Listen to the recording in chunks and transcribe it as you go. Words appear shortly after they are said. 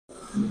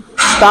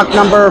Stock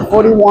number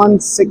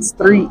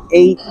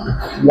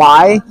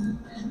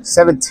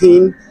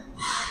 41638Y17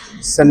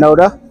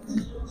 Sonata.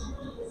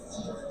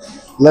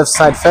 Left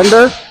side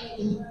fender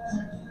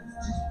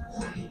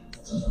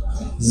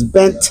is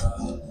bent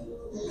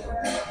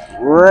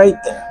right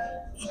there.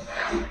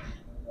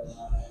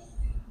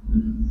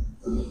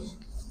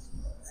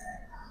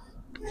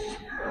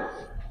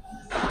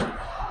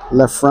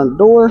 Left front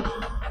door.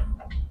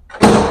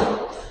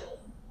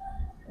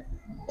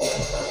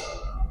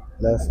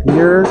 Left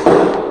mirror.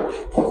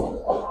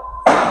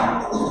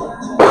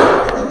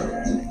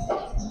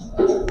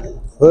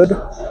 Hood.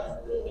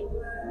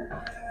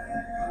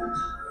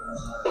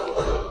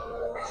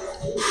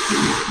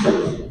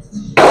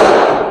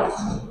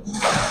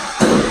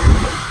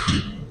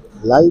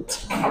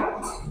 Light.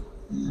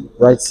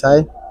 Right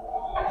side.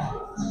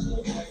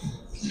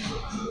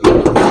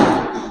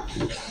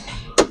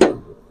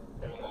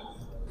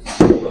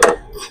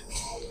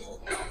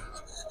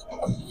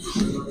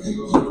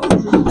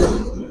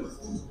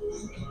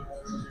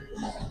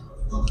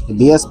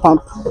 ABS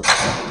pump,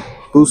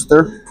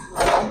 booster,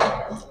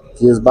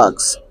 fuse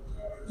box,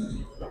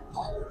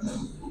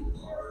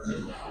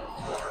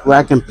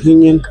 rack and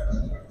pinion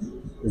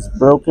is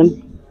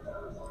broken,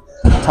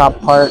 top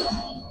part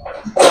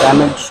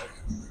damaged,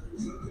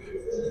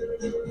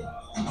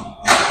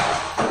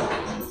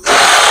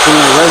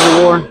 clean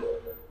reservoir,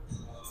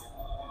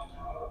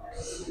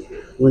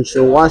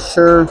 windshield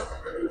washer,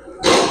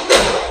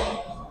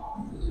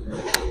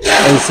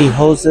 AC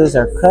hoses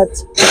are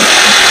cut.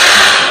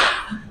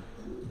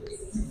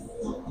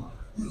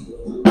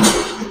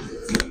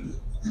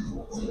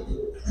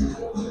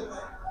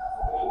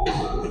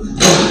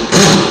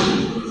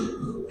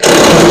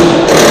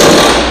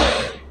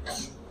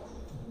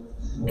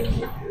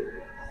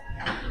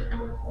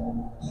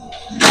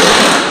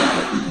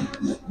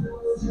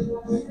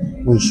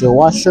 Windshield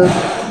washer,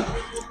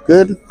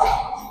 good.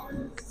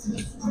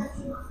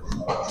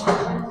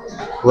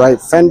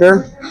 Right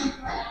fender,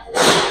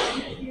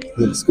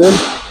 looks good.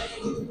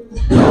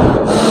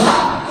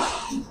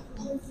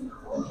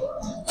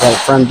 Right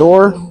front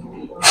door.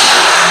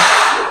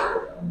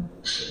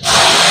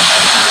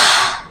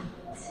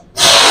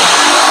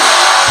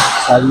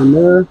 Side of the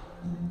mirror.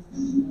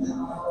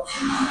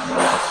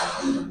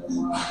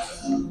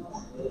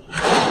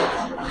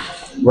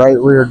 Right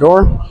rear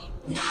door.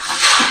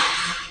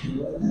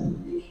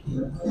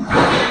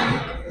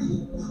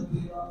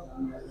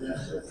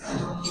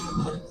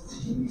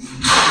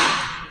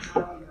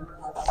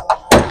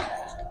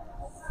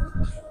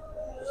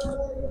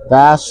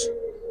 Dash,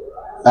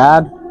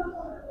 bad.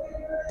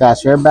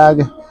 Dash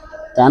airbag,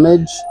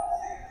 damage.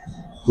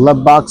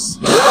 Glove box,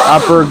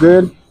 upper,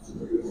 good.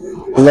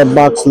 Glove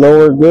box,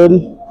 lower, good.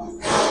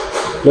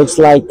 Looks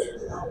like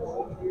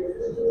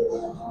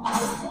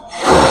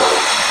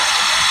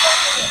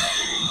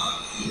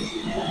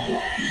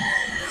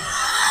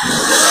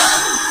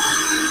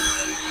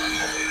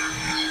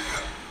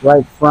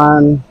right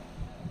front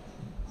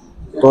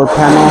door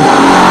panel.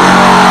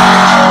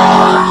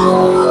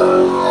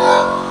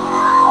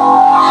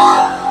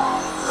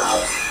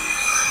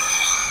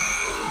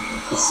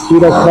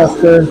 Speedo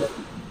cluster,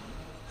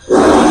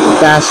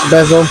 dash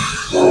bezel,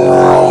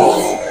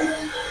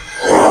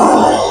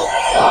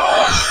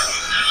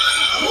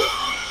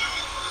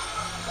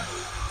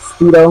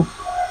 speedo,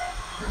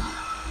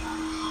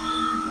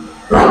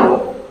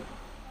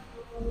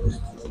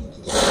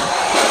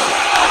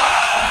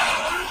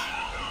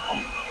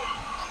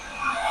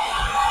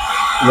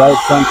 right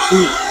front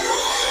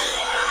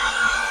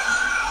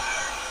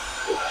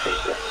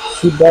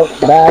seat belt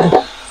bad,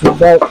 seat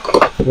belt.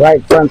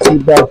 Right front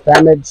seat belt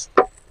damaged.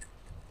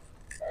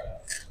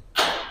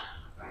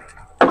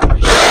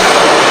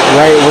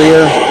 Right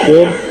rear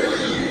good.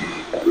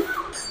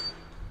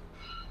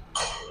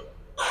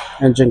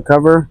 Engine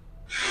cover.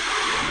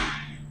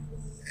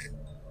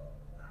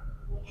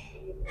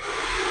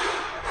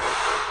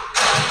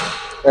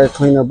 Air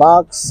cleaner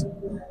box.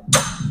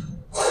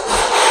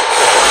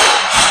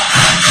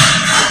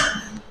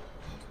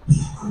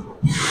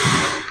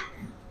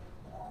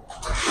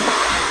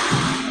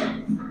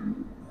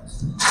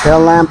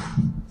 Tail lamp,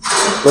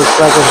 looks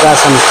like it's got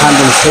some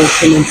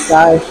condensation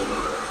inside.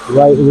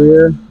 Right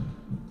rear,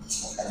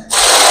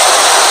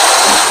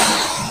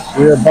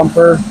 rear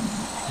bumper,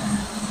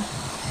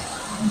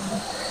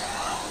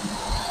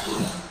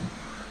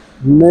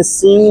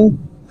 missing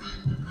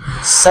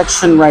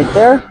section right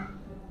there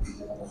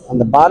on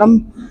the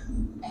bottom.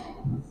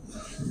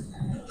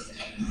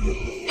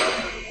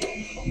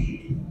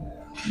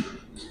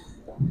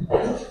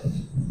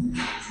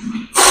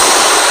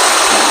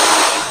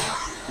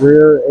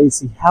 Rear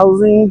AC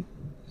housing.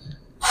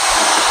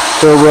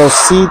 Third row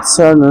seats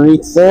are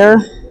underneath there.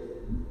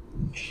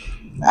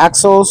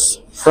 Axles,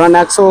 front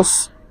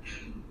axles.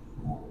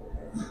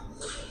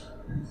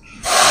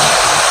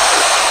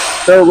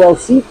 Third row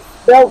seat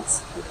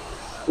belts,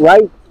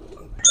 right,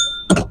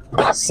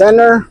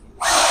 center,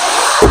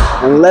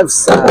 and left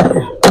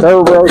side.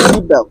 Third row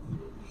seat belt.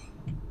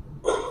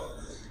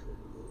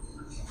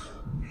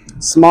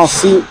 Small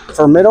seat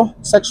for middle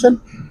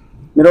section,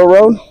 middle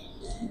road.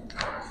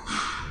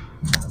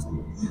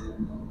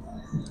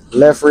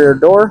 Left rear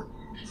door.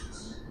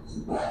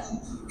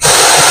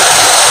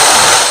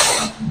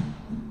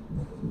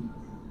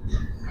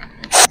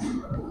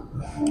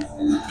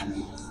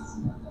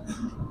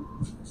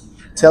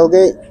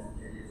 Tailgate.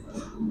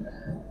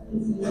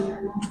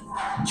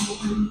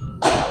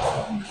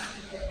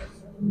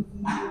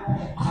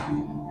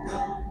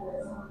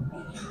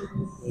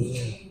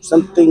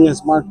 Something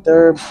is marked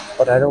there,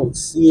 but I don't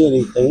see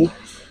anything.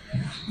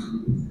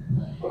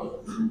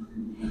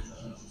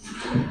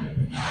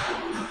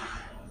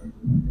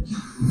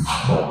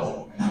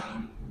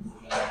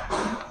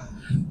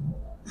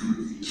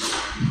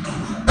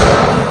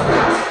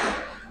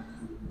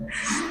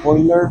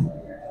 Spoiler.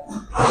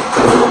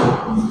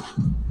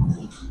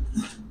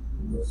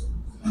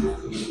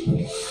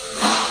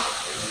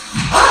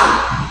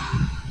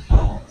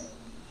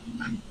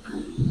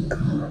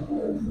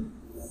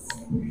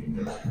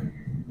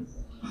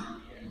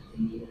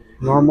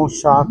 Normal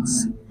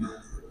shocks.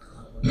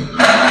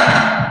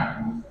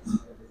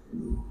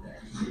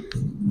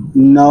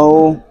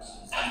 No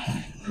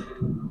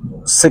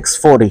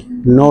 640.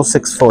 No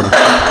 640.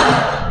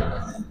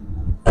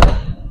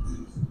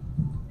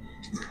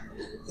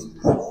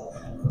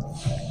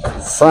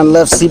 Front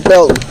left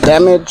seatbelt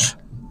damage.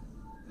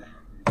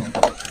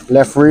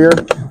 Left rear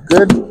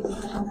good.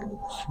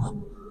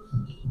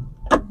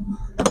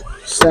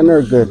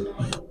 Center good.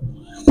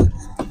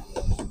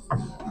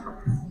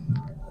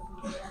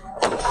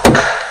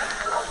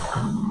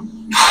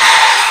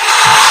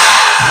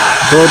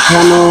 Door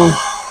panel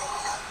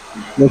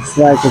looks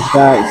like it's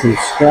got some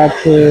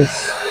scratches.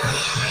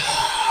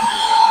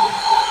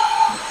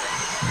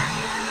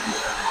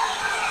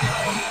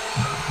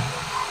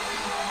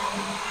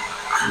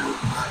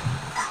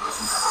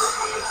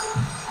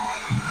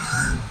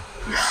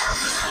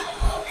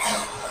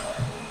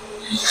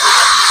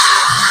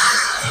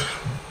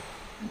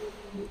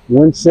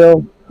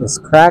 Windshield is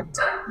cracked.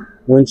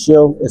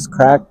 Windshield is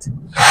cracked.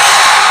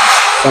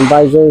 Sun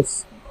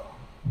visors.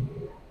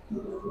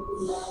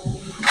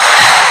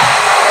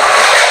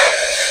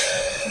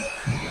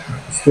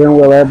 Steering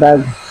wheel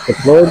airbag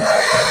deployed.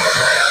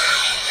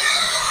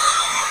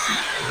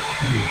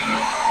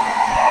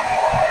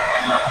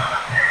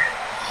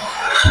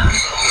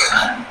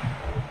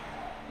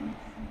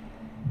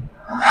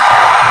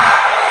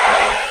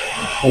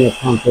 Center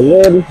console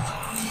lid.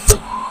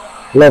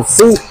 Left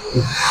seat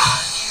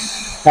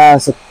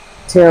has a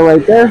tear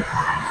right there.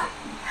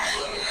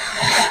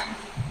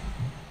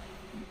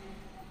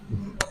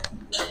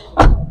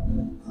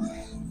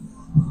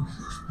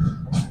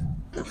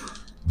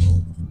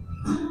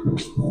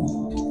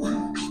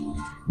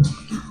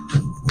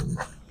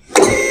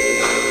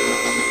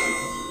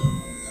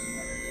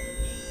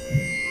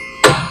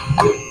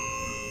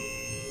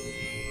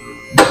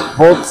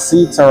 Both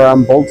seats are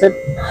unbolted.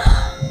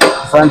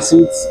 Front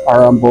seats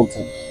are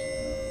unbolted.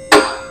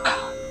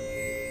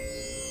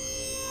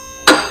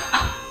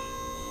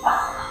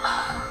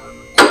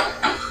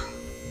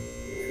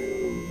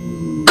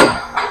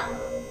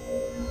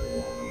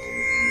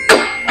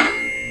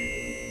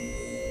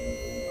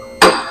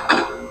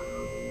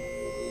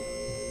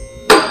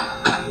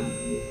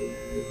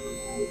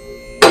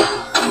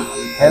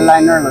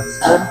 Headliner looks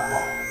good.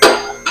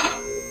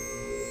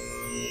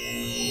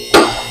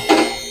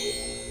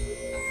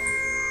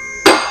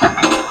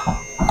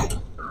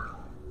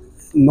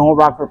 No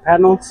rocker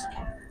panels.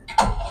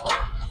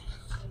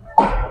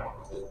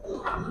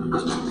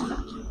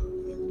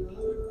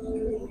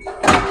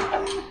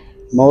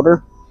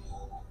 Motor.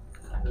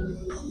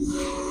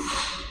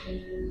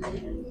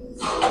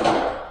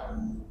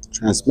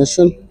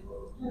 Transmission.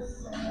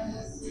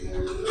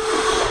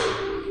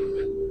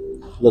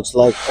 Looks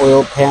like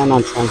oil pan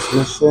on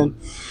transmission.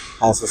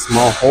 Has a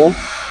small hole.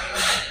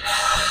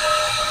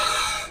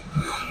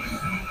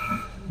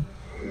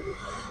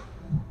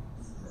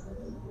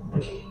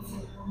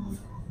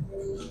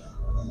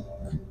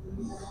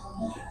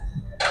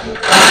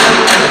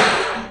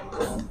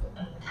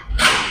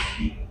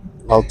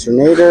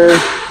 Alternator,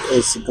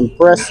 AC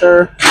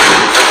compressor,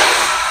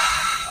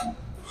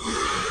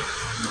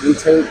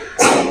 intake,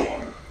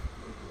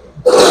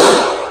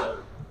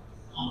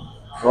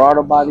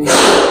 throttle body,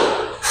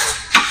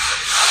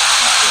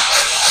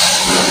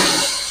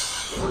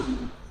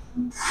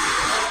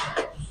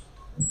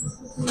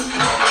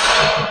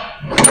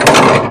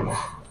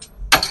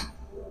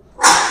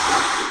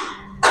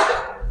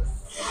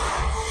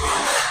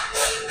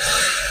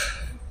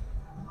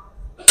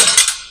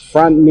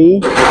 front knee,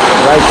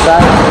 right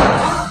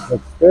side,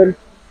 looks good.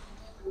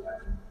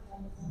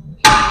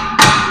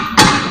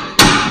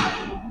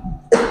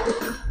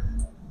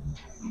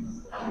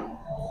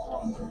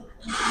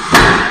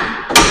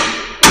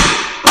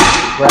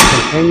 Brass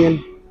and pinion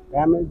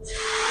damage.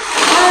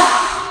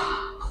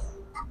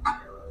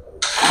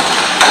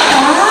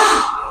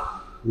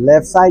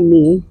 Left side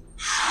knee,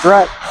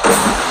 strut,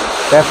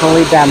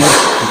 definitely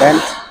damaged,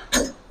 bent.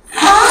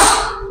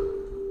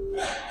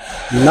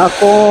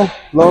 Knuckle,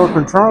 lower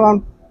control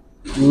arm,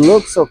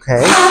 looks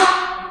okay.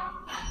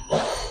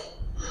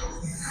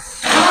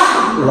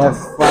 Left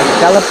front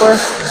caliper,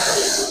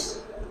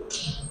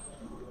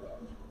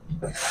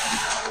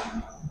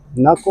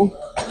 knuckle,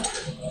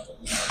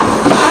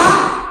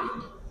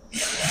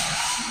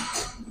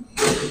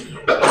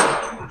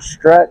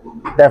 strut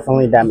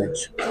definitely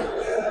damaged.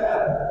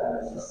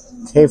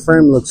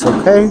 K-frame looks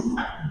okay.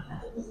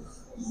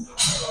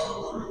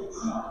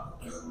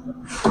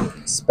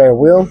 Spare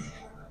wheel.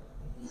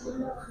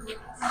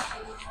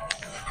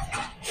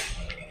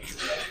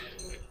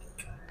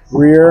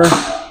 Rear,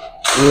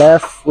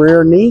 left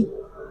rear knee.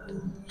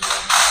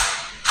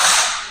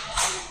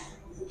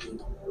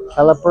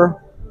 Caliper.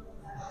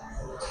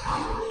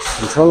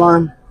 Control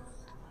arm.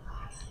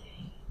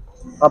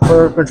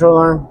 Upper control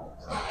arm.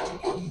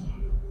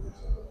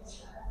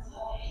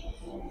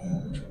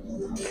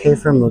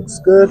 K-frame looks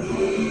good.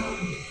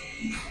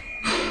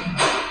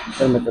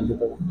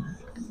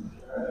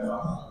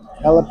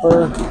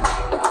 Caliper.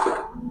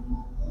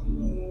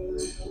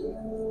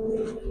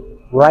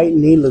 Right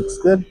knee looks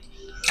good.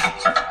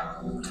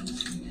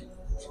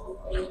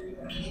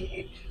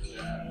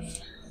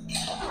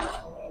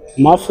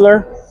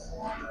 Muffler.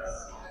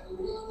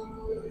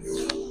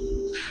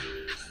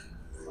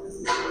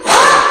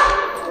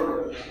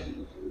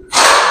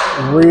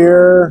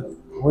 Rear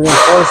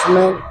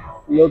reinforcement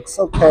looks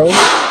okay.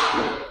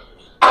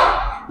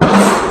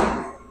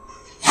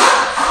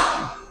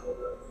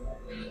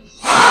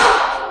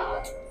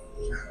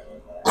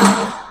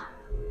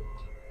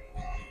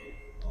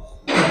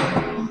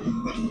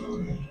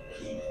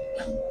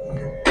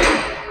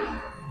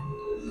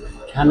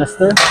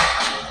 Canister.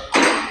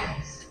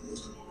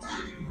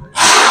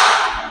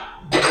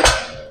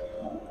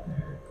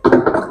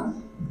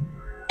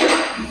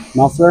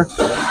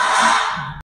 Muffler.